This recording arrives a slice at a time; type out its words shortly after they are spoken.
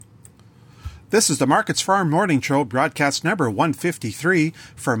This is the Markets Farm Morning Show, broadcast number 153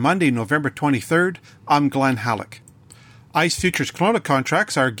 for Monday, November 23rd. I'm Glenn Halleck. ICE futures canola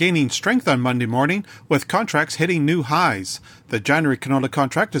contracts are gaining strength on Monday morning, with contracts hitting new highs. The January canola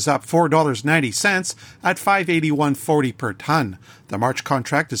contract is up $4.90 at $581.40 per ton. The March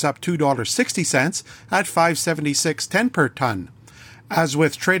contract is up $2.60 at $576.10 per ton. As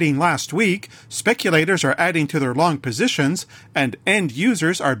with trading last week, speculators are adding to their long positions, and end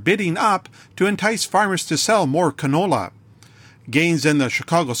users are bidding up to entice farmers to sell more canola. Gains in the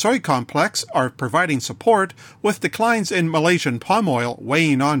Chicago soy complex are providing support, with declines in Malaysian palm oil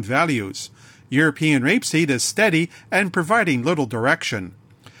weighing on values. European rapeseed is steady and providing little direction.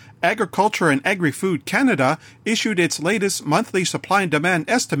 Agriculture and Agri-Food Canada issued its latest monthly supply and demand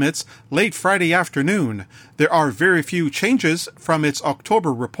estimates late Friday afternoon. There are very few changes from its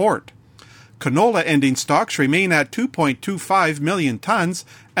October report. Canola ending stocks remain at 2.25 million tons,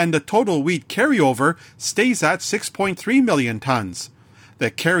 and the total wheat carryover stays at 6.3 million tons.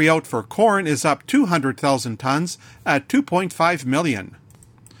 The carryout for corn is up 200,000 tons at 2.5 million.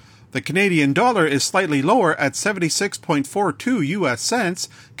 The Canadian dollar is slightly lower at 76.42 U.S. cents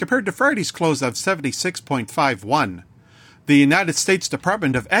compared to Friday's close of 76.51. The United States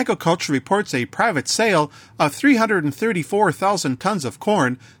Department of Agriculture reports a private sale of 334,000 tons of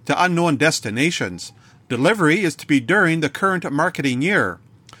corn to unknown destinations. Delivery is to be during the current marketing year.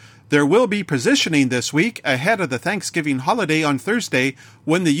 There will be positioning this week ahead of the Thanksgiving holiday on Thursday,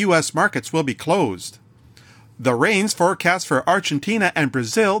 when the U.S. markets will be closed. The rains forecast for Argentina and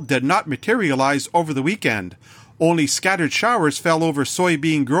Brazil did not materialize over the weekend. Only scattered showers fell over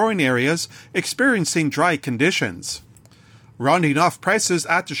soybean growing areas experiencing dry conditions. Rounding off prices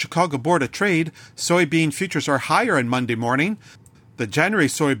at the Chicago Board of Trade, soybean futures are higher on Monday morning. The January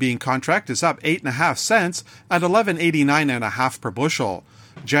soybean contract is up 8.5 cents at $11.89.5 per bushel.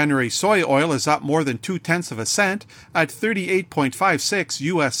 January soy oil is up more than 0.2 of a cent at 38.56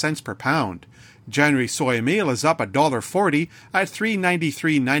 U.S. cents per pound. January soy meal is up $1.40 at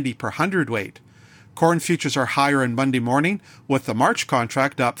 $393.90 per hundredweight. Corn futures are higher on Monday morning, with the March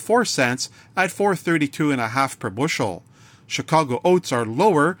contract up 4 cents at $432.5 per bushel. Chicago oats are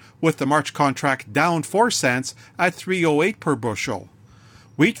lower, with the March contract down 4 cents at $3.08 per bushel.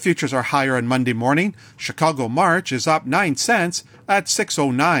 Wheat futures are higher on Monday morning. Chicago March is up 9 cents at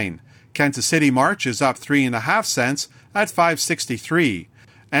 $6.09. Kansas City March is up 3.5 cents at $5.63.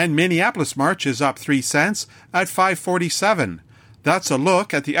 And Minneapolis March is up 3 cents at $5.47. That's a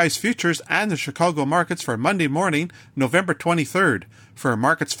look at the ICE futures and the Chicago markets for Monday morning, November 23rd. For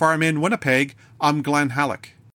Markets Farm in Winnipeg, I'm Glenn Halleck.